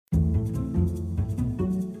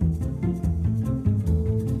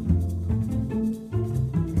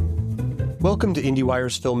Welcome to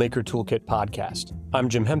IndieWire's Filmmaker Toolkit podcast. I'm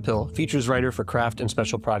Jim Hemphill, features writer for craft and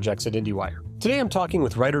special projects at IndieWire. Today I'm talking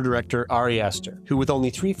with writer-director Ari Aster, who with only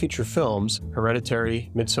 3 feature films, Hereditary,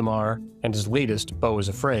 Midsommar, and his latest, Beau is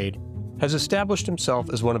Afraid, has established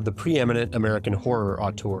himself as one of the preeminent American horror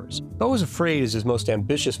auteurs. Beau is Afraid is his most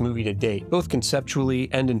ambitious movie to date, both conceptually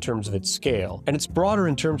and in terms of its scale, and it's broader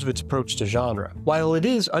in terms of its approach to genre. While it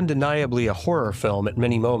is undeniably a horror film at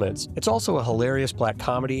many moments, it's also a hilarious black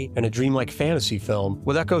comedy and a dreamlike fantasy film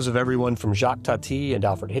with echoes of everyone from Jacques Tati and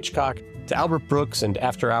Alfred Hitchcock to Albert Brooks and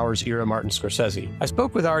After Hours era Martin Scorsese. I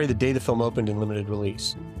spoke with Ari the day the film opened in limited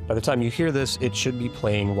release. By the time you hear this, it should be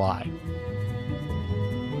playing live.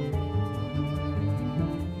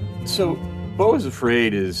 So, Beau is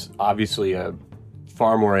Afraid is obviously a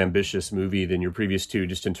far more ambitious movie than your previous two,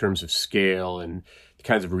 just in terms of scale and the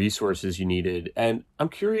kinds of resources you needed. And I'm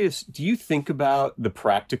curious, do you think about the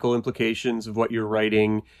practical implications of what you're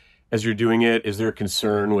writing as you're doing it? Is there a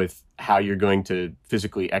concern with how you're going to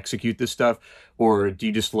physically execute this stuff? Or do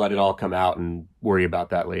you just let it all come out and worry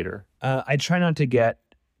about that later? I try not to get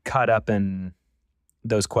caught up in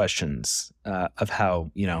those questions of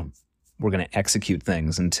how, we're going to execute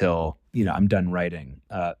things until, I'm done writing.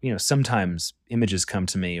 Sometimes images come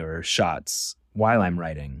to me or shots while I'm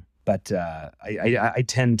writing, but I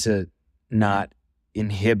tend to not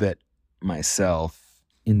inhibit myself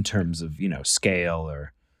in terms of, scale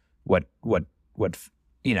or what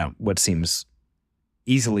seems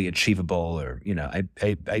easily achievable or,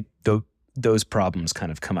 those problems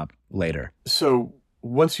kind of come up later. So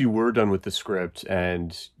once you were done with the script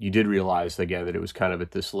and you did realize again that it was kind of at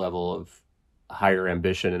this level of higher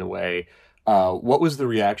ambition in a way, what was the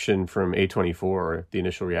reaction from A24, the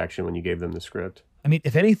initial reaction when you gave them the script? I mean,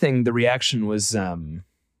 if anything, the reaction was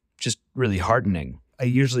just really heartening. I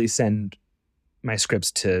usually send my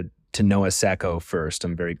scripts to Noah Sacco first.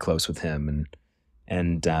 I'm very close with him,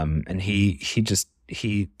 and he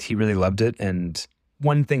really loved it. And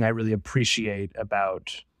one thing I really appreciate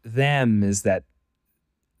about them is that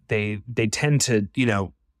they tend to,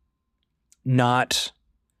 not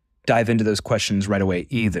dive into those questions right away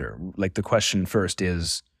either. Like the question first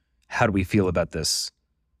is, how do we feel about this?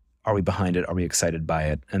 Are we behind it? Are we excited by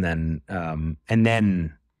it? And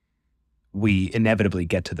then we inevitably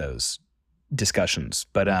get to those discussions.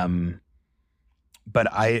 But I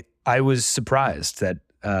was surprised that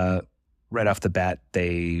right off the bat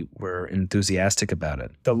they were enthusiastic about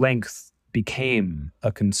it. The length became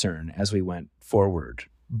a concern as we went forward.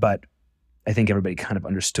 But I think everybody kind of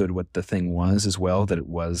understood what the thing was as well, that it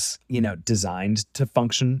was, designed to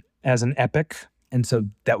function as an epic. And so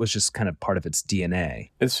that was just kind of part of its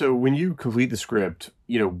DNA. And so when you complete the script,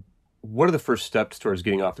 what are the first steps towards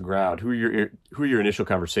getting off the ground? Who are your initial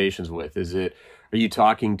conversations with? Are you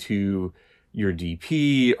talking to your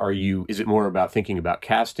DP? Is it more about thinking about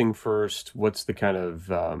casting first? What's the kind of,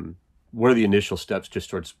 what are the initial steps just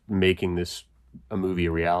towards making this a movie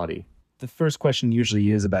a reality? The first question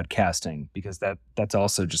usually is about casting, because that's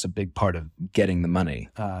also just a big part of getting the money,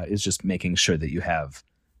 is just making sure that you have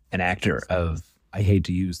an actor of, I hate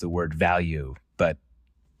to use the word value, but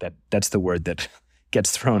that's the word that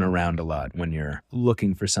gets thrown around a lot when you're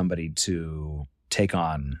looking for somebody to take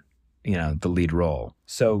on, the lead role.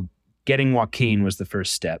 So getting Joaquin was the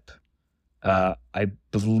first step. I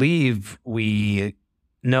believe we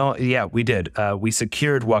did. We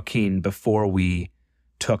secured Joaquin before we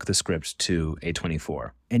took the script to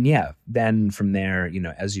A24. And then from there,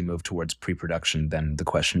 as you move towards pre-production, then the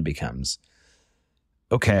question becomes,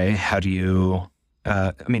 okay, how do you,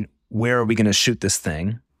 where are we going to shoot this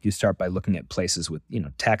thing? You start by looking at places with,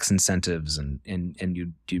 tax incentives and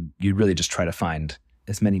you really just try to find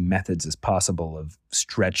as many methods as possible of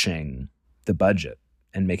stretching the budget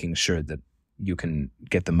and making sure that you can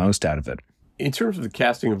get the most out of it. In terms of the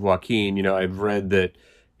casting of Joaquin, I've read that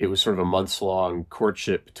it was sort of a months-long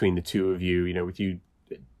courtship between the two of you, with you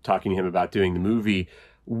talking to him about doing the movie.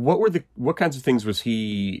 What kinds of things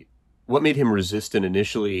what made him resistant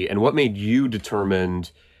initially, and what made you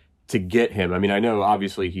determined to get him? I know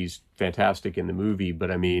obviously he's fantastic in the movie, but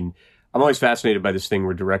I'm always fascinated by this thing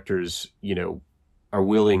where directors, are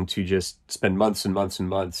willing to just spend months and months and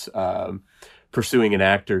months pursuing an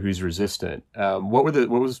actor who's resistant. What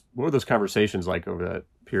were those conversations like over that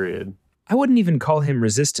period? I wouldn't even call him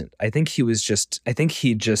resistant. I think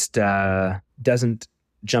he just doesn't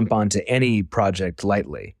jump onto any project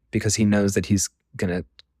lightly because he knows that he's going to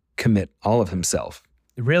commit all of himself.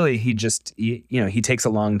 Really, he takes a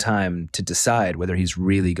long time to decide whether he's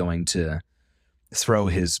really going to throw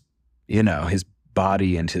his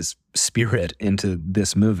body and his spirit into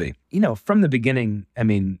this movie. From the beginning,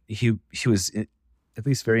 he was at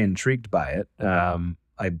least very intrigued by it.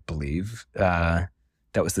 I believe that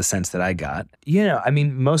was the sense that I got. I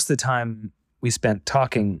mean, most of the time we spent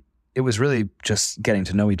talking, it was really just getting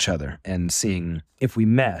to know each other and seeing if we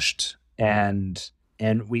meshed, and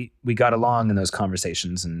we got along in those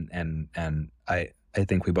conversations, and I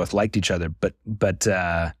think we both liked each other, but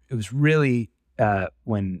it was really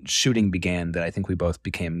when shooting began that I think we both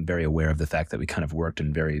became very aware of the fact that we kind of worked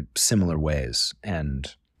in very similar ways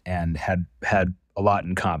and had a lot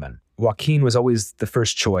in common. Joaquin was always the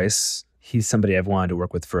first choice. He's somebody I've wanted to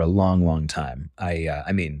work with for a long, long time. I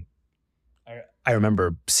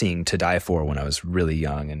remember seeing To Die For when I was really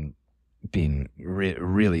young and being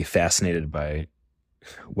really fascinated by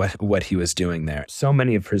what he was doing there. So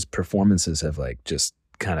many of his performances have like just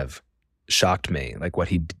kind of shocked me. Like what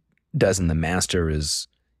he does in The Master is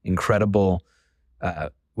incredible.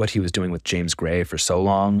 What he was doing with James Gray for so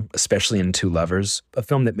long, especially in Two Lovers. A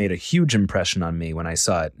film that made a huge impression on me when I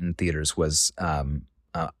saw it in theaters was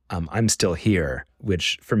I'm Still Here,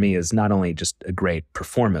 which for me is not only just a great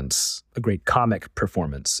performance, a great comic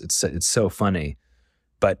performance. It's so funny,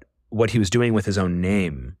 but what he was doing with his own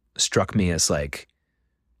name struck me as like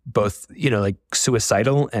both, like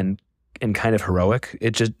suicidal and kind of heroic.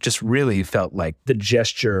 It just really felt like the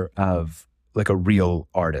gesture of like a real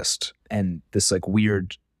artist and this like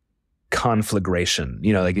weird conflagration,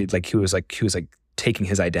 like he was taking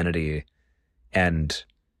his identity and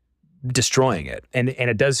destroying it. And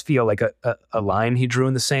it does feel like a line he drew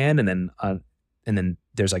in the sand, and then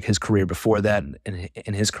there's like his career before that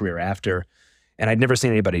and his career after. And I'd never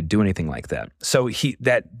seen anybody do anything like that. So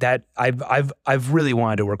I've really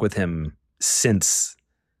wanted to work with him since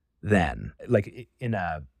then, like in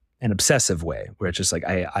an obsessive way, where it's just like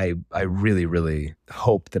I really, really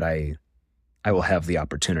hope that I will have the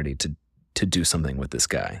opportunity to do something with this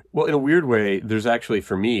guy. Well, in a weird way, there's actually,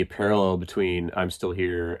 for me, a parallel between I'm Still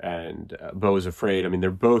Here and Beau is Afraid. I mean, they're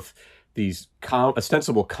both these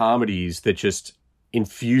ostensible comedies that just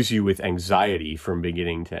infuse you with anxiety from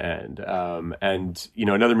beginning to end. And,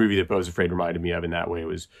 another movie that Beau is Afraid reminded me of in that way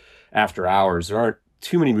was After Hours. There aren't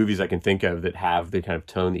too many movies I can think of that have the kind of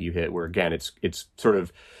tone that you hit, where, again, it's sort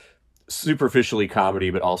of superficially comedy,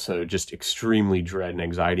 but also just extremely dread and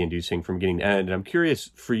anxiety inducing from beginning to end. And I'm curious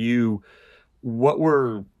for you,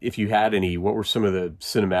 if you had any, what were some of the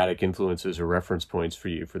cinematic influences or reference points for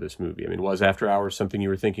you for this movie? I mean, was After Hours something you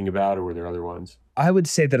were thinking about, or were there other ones? I would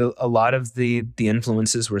say that a lot of the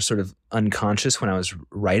influences were sort of unconscious when I was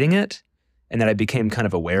writing it, and that I became kind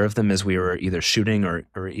of aware of them as we were either shooting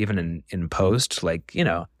or even in post. Like,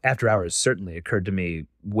 After Hours certainly occurred to me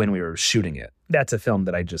when we were shooting it. That's a film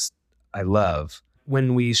that I love.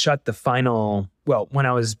 When we shot when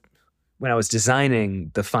I was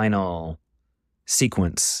designing the final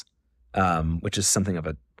sequence, which is something of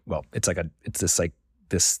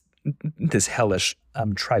this hellish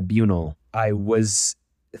tribunal. I was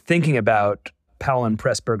thinking about Powell and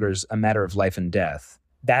Pressburger's A Matter of Life and Death.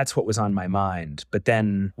 That's what was on my mind. But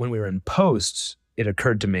then when we were in post, it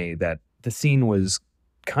occurred to me that the scene was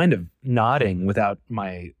kind of nodding without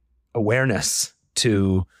my awareness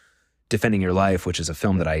to Defending Your Life, which is a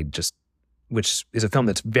film which is a film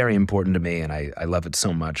that's very important to me, and I love it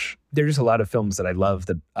so much. There's just a lot of films that I love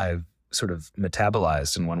that I've sort of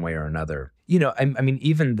metabolized in one way or another. I mean,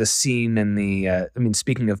 even the scene in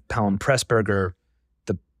speaking of Powell and Pressburger,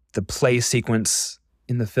 the play sequence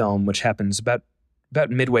in the film, which happens about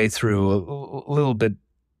midway through, a little bit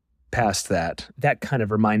past that kind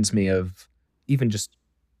of reminds me of even just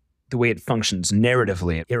the way it functions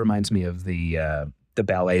narratively. It reminds me of the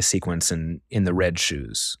ballet sequence in The Red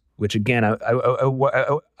Shoes, which again,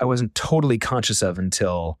 I wasn't totally conscious of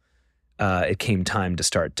until it came time to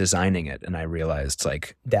start designing it. And I realized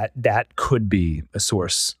like that could be a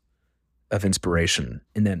source of inspiration.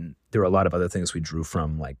 And then there were a lot of other things we drew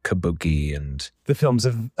from, like Kabuki and the films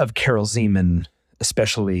of Carol Zeman,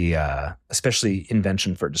 especially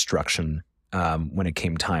Invention for Destruction, when it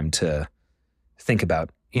came time to think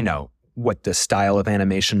about, what the style of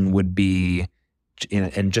animation would be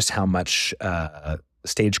and just how much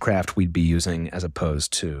stagecraft we'd be using, as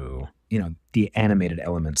opposed to, the animated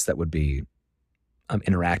elements that would be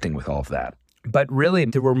interacting with all of that. But really,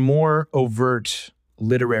 there were more overt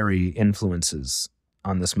literary influences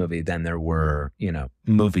on this movie than there were,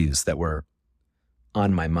 movies that were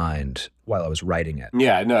on my mind while I was writing it.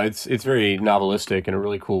 Yeah, no, it's very novelistic in a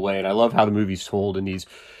really cool way. And I love how the movie's told in these,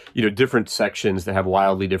 different sections that have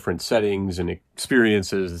wildly different settings and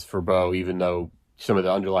experiences for Beau, even though some of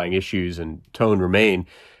the underlying issues and tone remain.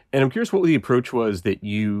 And I'm curious what the approach was that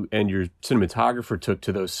you and your cinematographer took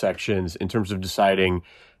to those sections in terms of deciding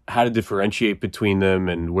how to differentiate between them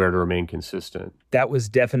and where to remain consistent. That was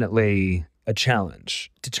definitely a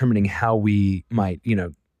challenge, determining how we might,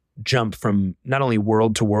 jump from not only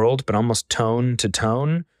world to world, but almost tone to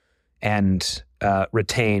tone and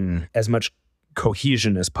retain as much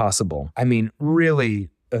cohesion as possible. I mean, really,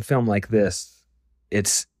 a film like this,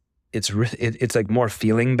 it's like more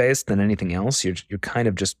feeling based than anything else. You're kind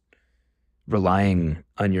of just relying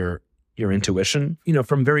on your intuition.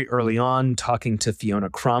 From very early on, talking to Fiona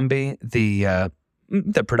Crombie, the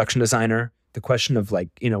production designer, the question of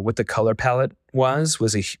what the color palette was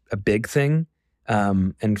a big thing,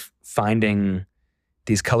 and finding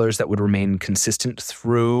these colors that would remain consistent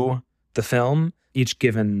through the film. Each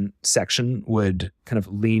given section would kind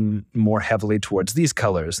of lean more heavily towards these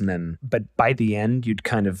colors, but by the end, you'd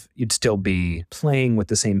still be playing with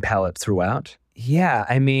the same palette throughout. Yeah,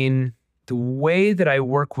 I mean, the way that I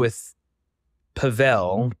work with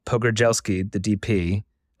Pavel Pogorzelski, the DP,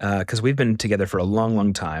 because we've been together for a long,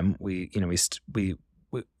 long time. We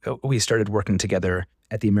started working together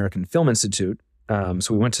at the American Film Institute.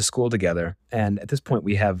 So we went to school together, and at this point,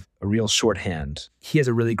 we have a real shorthand. He has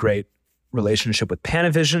a really great relationship with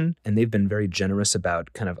Panavision, and they've been very generous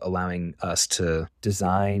about kind of allowing us to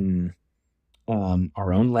design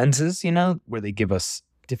our own lenses, where they give us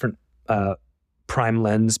different prime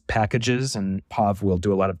lens packages, and Pav will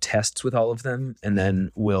do a lot of tests with all of them, and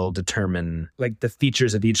then we'll determine the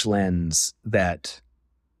features of each lens that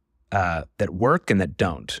work and that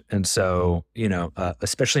don't. And so,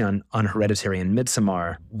 especially on Hereditary and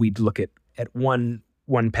Midsommar, we'd look at one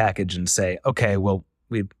package and say, okay, well,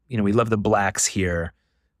 we love the blacks here,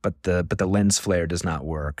 but the lens flare does not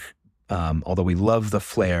work. Although we love the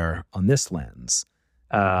flare on this lens.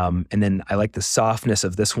 And then I like the softness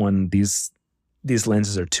of this one. These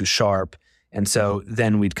lenses are too sharp. And so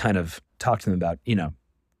then we'd kind of talk to them about,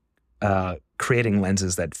 creating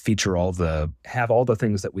lenses that have all the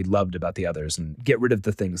things that we loved about the others and get rid of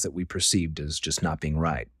the things that we perceived as just not being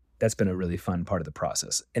right. That's been a really fun part of the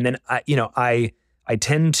process. And then I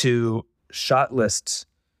tend to shot list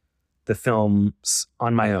the films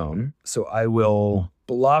on my own. So I will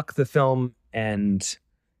block the film and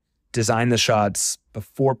design the shots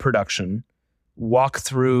before production, walk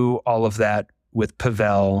through all of that with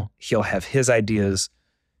Pavel. He'll have his ideas,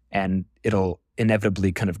 and it'll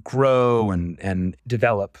inevitably kind of grow and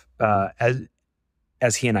develop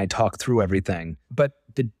as he and I talk through everything. But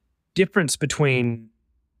the difference between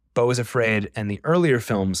Beau is Afraid and the earlier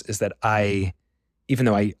films is that even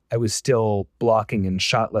though I was still blocking and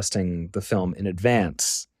shot listing the film in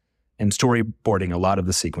advance and storyboarding a lot of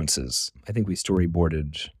the sequences, I think we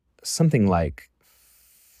storyboarded something like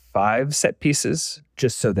 5 set pieces,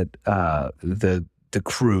 just so that the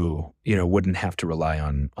crew, wouldn't have to rely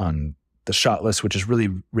on the shot list, which is really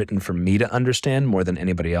written for me to understand more than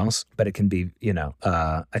anybody else. But it can be,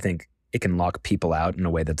 I think it can lock people out in a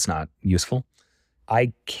way that's not useful.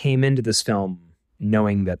 I came into this film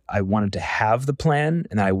knowing that I wanted to have the plan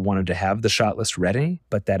and I wanted to have the shot list ready,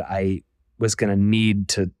 but that I was going to need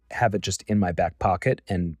to have it just in my back pocket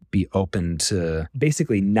and be open to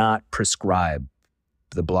basically not prescribe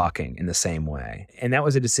the blocking in the same way. And that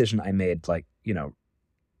was a decision I made,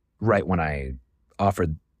 right when I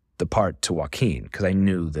offered the part to Joaquin, because I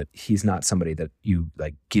knew that he's not somebody that you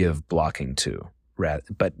give blocking to,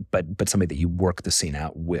 but somebody that you work the scene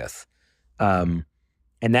out with. And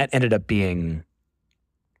that ended up being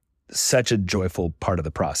such a joyful part of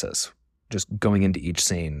the process, just going into each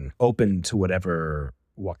scene open to whatever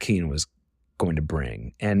Joaquin was going to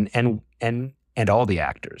bring, and all the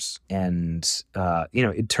actors. And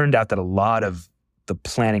it turned out that a lot of the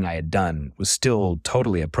planning I had done was still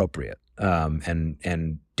totally appropriate,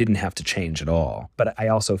 and didn't have to change at all. But I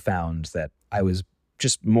also found that I was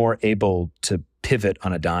just more able to pivot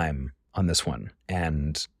on a dime on this one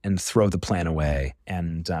and throw the plan away.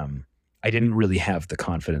 And I didn't really have the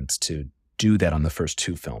confidence to do that on the first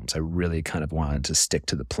 2 films. I really kind of wanted to stick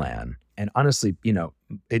to the plan. And honestly,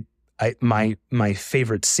 my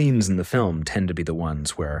favorite scenes in the film tend to be the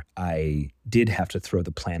ones where I did have to throw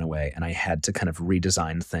the plan away and I had to kind of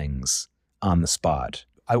redesign things on the spot.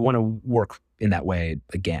 I want to work in that way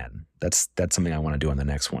again. That's something I want to do on the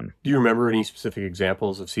next one. Do you remember any specific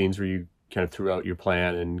examples of scenes where you kind of threw out your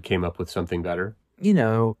plan and came up with something better?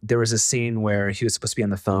 There was a scene where he was supposed to be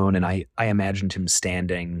on the phone and I imagined him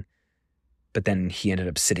standing, but then he ended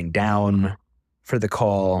up sitting down for the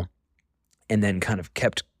call and then kind of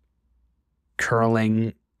kept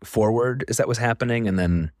curling forward as that was happening. And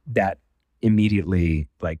then that immediately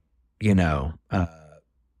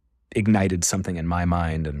ignited something in my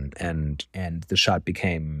mind, and the shot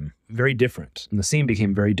became very different and the scene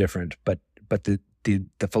became very different, but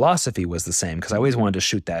the philosophy was the same because I always wanted to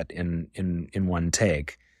shoot that in one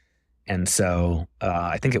take. And so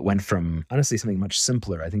I think it went from honestly something much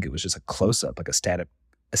simpler. I think it was just a close-up, like a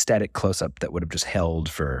static close-up that would have just held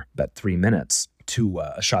for about 3 minutes, to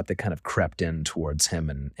a shot that kind of crept in towards him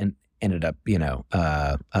and ended up,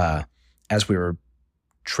 as we were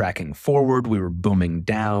tracking forward, we were booming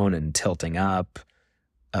down and tilting up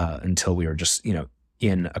until we were just,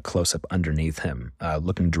 in a close-up underneath him,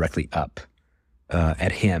 looking directly up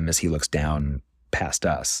at him as he looks down past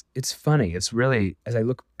us. It's funny. It's really, as I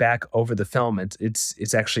look back over the film,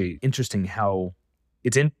 it's actually interesting how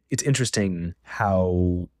it's interesting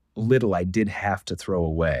how little I did have to throw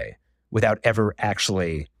away without ever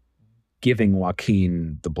actually giving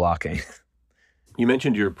Joaquin the blocking. You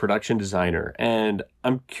mentioned your production designer, and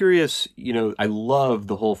I'm curious, I love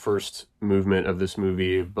the whole first movement of this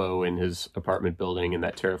movie of Beau in his apartment building in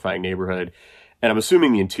that terrifying neighborhood. And I'm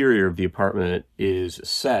assuming the interior of the apartment is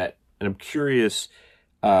set. And I'm curious,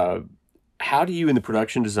 how do you and the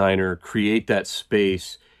production designer create that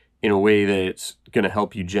space in a way that it's going to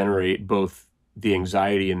help you generate both the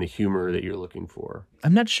anxiety and the humor that you're looking for?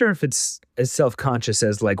 I'm not sure if it's as self-conscious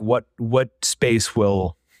as like what space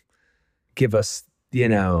will give us,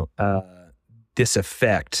 this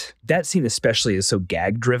effect. That scene especially is so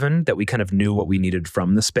gag-driven that we kind of knew what we needed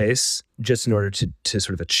from the space just in order to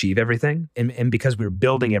sort of achieve everything. And because we were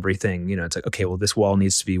building everything, it's like, okay, well, this wall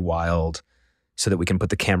needs to be wild so that we can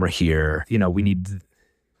put the camera here. We need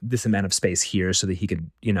this amount of space here so that he could,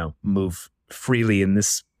 move freely in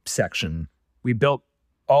this section. We built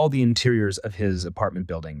all the interiors of his apartment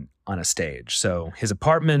building on a stage. So his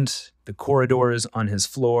apartment, the corridors on his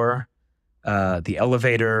floor, the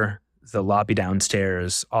elevator, the lobby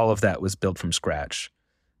downstairs, all of that was built from scratch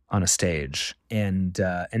on a stage. And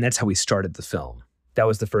that's how we started the film. That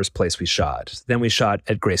was the first place we shot. Then we shot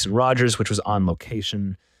at Grayson Rogers, which was on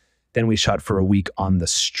location. Then we shot for a week on the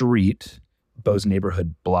street, Beau's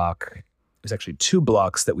neighborhood block. It was actually 2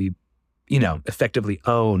 blocks that we, effectively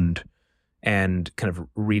owned and kind of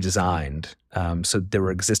redesigned. So there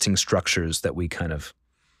were existing structures that we kind of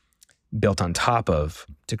built on top of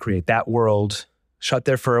to create that world. Shot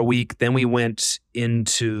there for a week. Then we went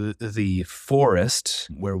into the forest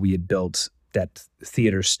where we had built that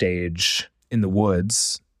theater stage in the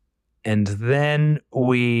woods. And then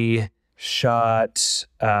we shot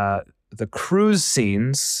the cruise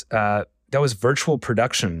scenes. That was virtual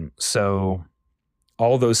production. So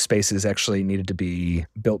all those spaces actually needed to be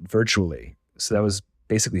built virtually. So that was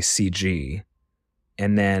basically CG.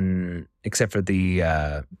 And then, except for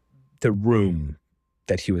the room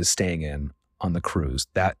that he was staying in on the cruise,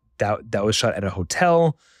 that was shot at a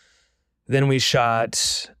hotel. Then we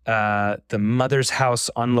shot the mother's house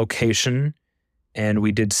on location, and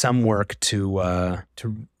we did some work to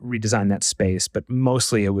redesign that space, but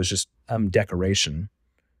mostly it was just decoration.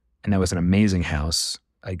 And that was an amazing house.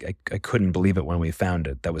 I couldn't believe it when we found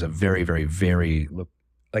it. That was a very, very, very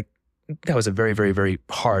very, very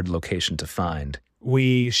hard location to find.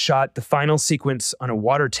 We shot the final sequence on a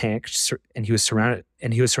water tank, and he was surrounded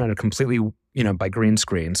completely, by green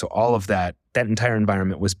screen. So all of that entire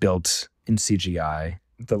environment was built in CGI.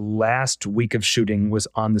 The last week of shooting was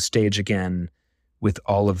on the stage again with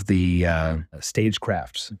all of the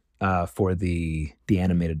stagecraft for the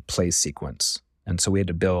animated play sequence. And so we had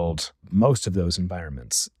to build most of those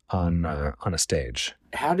environments on a stage.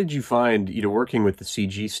 How did you find, working with the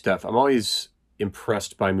CG stuff? I'm always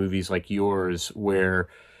impressed by movies like yours where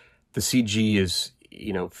the CG is,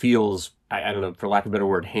 feels, I don't know, for lack of a better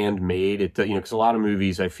word, handmade. It, because a lot of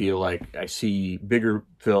movies I feel like I see bigger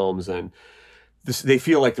films and they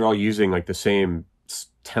feel like they're all using like the same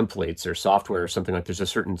templates or software or something. Like there's a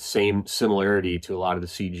certain same similarity to a lot of the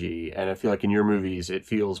CG. And I feel like in your movies, it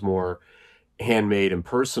feels more handmade and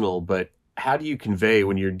personal. But how do you convey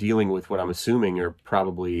when you're dealing with what I'm assuming are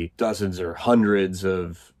probably dozens or hundreds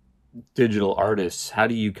of digital artists? How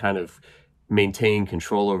do you kind of maintain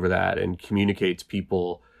control over that and communicate to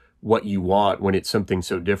people what you want when it's something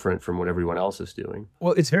so different from what everyone else is doing?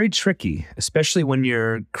 Well, it's very tricky, especially when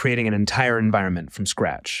you're creating an entire environment from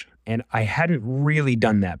scratch. And I hadn't really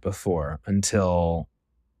done that before until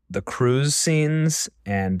the cruise scenes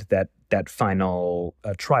and that final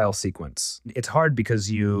trial sequence. It's hard because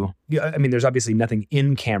there's obviously nothing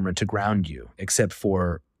in camera to ground you except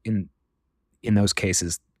for, in those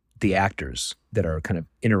cases, the actors that are kind of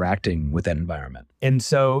interacting with that environment. And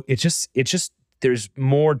so it's just there's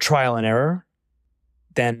more trial and error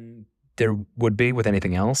than there would be with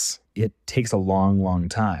anything else. It takes a long, long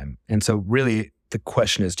time. And so really the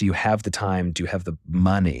question is, do you have the time? Do you have the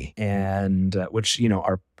money? And which,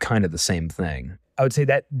 are kind of the same thing. I would say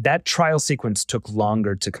that trial sequence took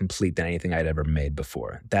longer to complete than anything I'd ever made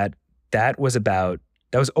before. That was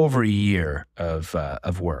over a year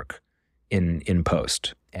of work in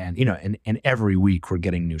post. And, and every week we're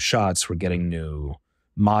getting new shots, we're getting new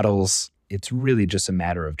models. It's really just a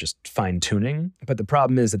matter of just fine tuning. But the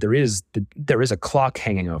problem is that there is a clock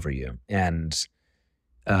hanging over you, and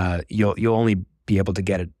you'll only be able to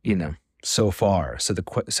get it, so far. So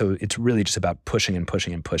it's really just about pushing and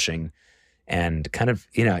pushing and pushing, and kind of,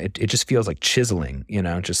 it just feels like chiseling,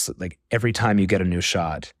 just like every time you get a new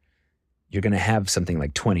shot, you're going to have something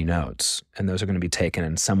like 20 notes, and those are going to be taken,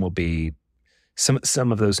 and some will be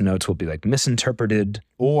some of those notes will be like misinterpreted,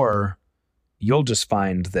 or you'll just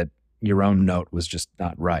find that your own note was just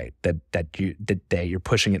not right, that you're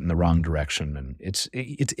pushing it in the wrong direction. And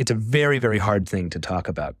it's a very, very hard thing to talk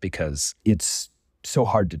about because it's so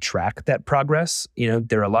hard to track that progress.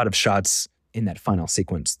 There are a lot of shots in that final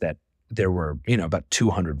sequence that there were, about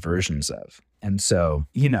 200 versions of. And so,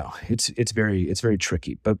 it's very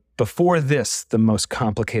tricky. But before this, the most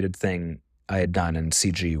complicated thing I had done in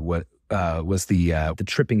CG was the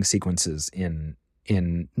tripping sequences in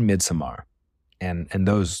Midsommar. And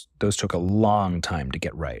those took a long time to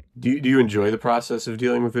get right. Do you enjoy the process of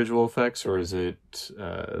dealing with visual effects, or is it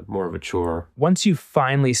more of a chore? Once you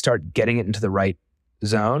finally start getting it into the right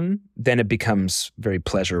zone, then it becomes very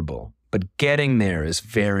pleasurable. But getting there is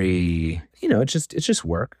very, it's just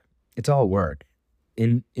work. It's all work.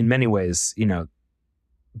 In many ways,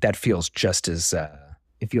 that feels just as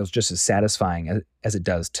satisfying as it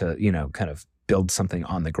does to, kind of build something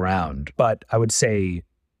on the ground. But I would say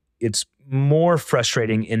it's more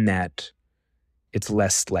frustrating in that it's a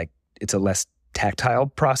less tactile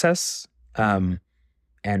process, and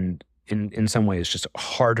in some ways just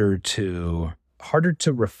harder to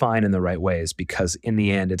refine in the right ways, because in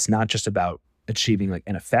the end it's not just about achieving like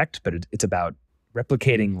an effect, but it's about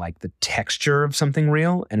replicating like the texture of something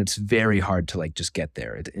real, and it's very hard to like just get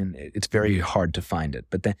there. It's very hard to find it.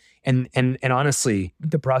 But then and honestly,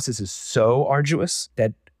 the process is so arduous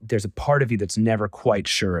that there's a part of you that's never quite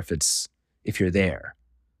sure if you're there.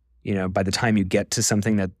 By the time you get to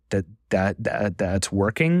something that's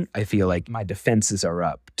working, I feel like my defenses are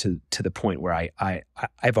up to the point where I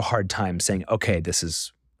have a hard time saying, okay,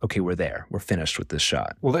 we're there. We're finished with this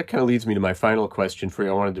shot. Well, that kind of leads me to my final question for you.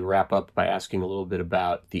 I wanted to wrap up by asking a little bit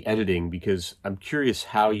about the editing, because I'm curious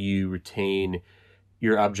how you retain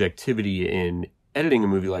your objectivity in editing a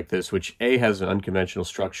movie like this, which A, has an unconventional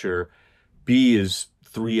structure, B, is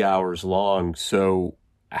 3 hours long. So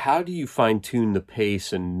how do you fine-tune the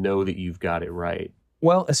pace and know that you've got it right?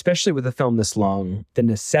 Well, especially with a film this long, the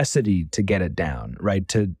necessity to get it down, right?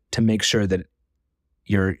 To make sure that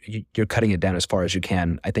you're cutting it down as far as you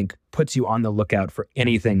can, I think puts you on the lookout for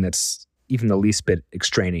anything that's even the least bit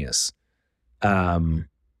extraneous,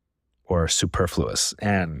 or superfluous.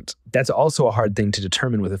 And that's also a hard thing to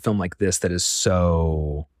determine with a film like this that is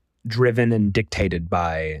so driven and dictated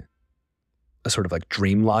by a sort of like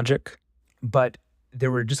dream logic. But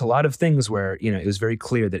there were just a lot of things where, it was very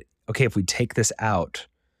clear that, okay, if we take this out,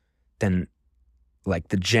 then like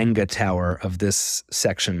the Jenga tower of this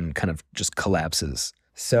section kind of just collapses.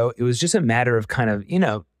 So it was just a matter of kind of,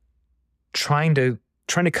 trying to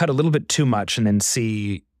cut a little bit too much and then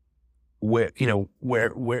see where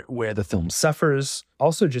the film suffers.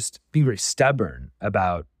 Also just be very stubborn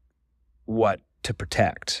about what to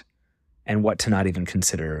protect and what to not even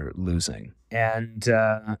consider losing. And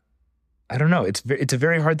I don't know, it's a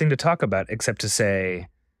very hard thing to talk about, except to say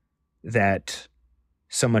that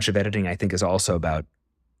so much of editing, I think, is also about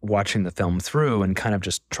watching the film through and kind of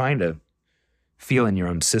just trying to feel in your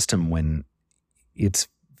own system when it's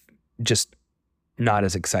just not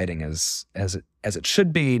as exciting as it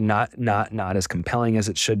should be, not as compelling as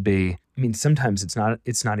it should be. I mean, sometimes it's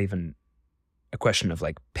not even a question of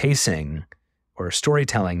like pacing or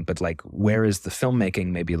storytelling, but like where is the filmmaking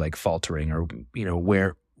maybe like faltering, or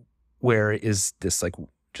where is this like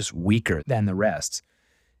just weaker than the rest,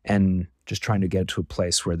 and just trying to get to a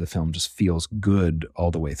place where the film just feels good all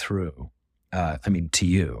the way through. To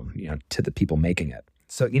you, to the people making it.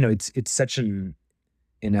 So, it's such an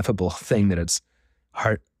ineffable thing that it's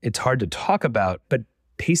hard to talk about, but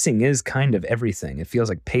pacing is kind of everything. It feels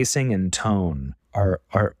like pacing and tone are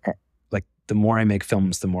like, the more I make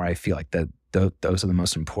films, the more I feel like that those are the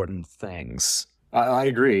most important things. I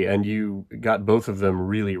agree. And you got both of them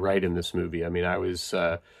really right in this movie. I mean, I was,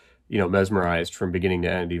 mesmerized from beginning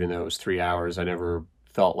to end, even though it was 3 hours. I never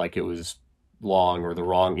felt like it was long or the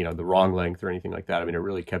wrong length or anything like that. I mean, it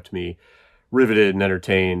really kept me riveted and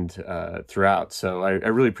entertained throughout. So I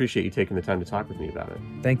really appreciate you taking the time to talk with me about it.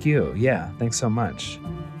 Thank you. Yeah. Thanks so much.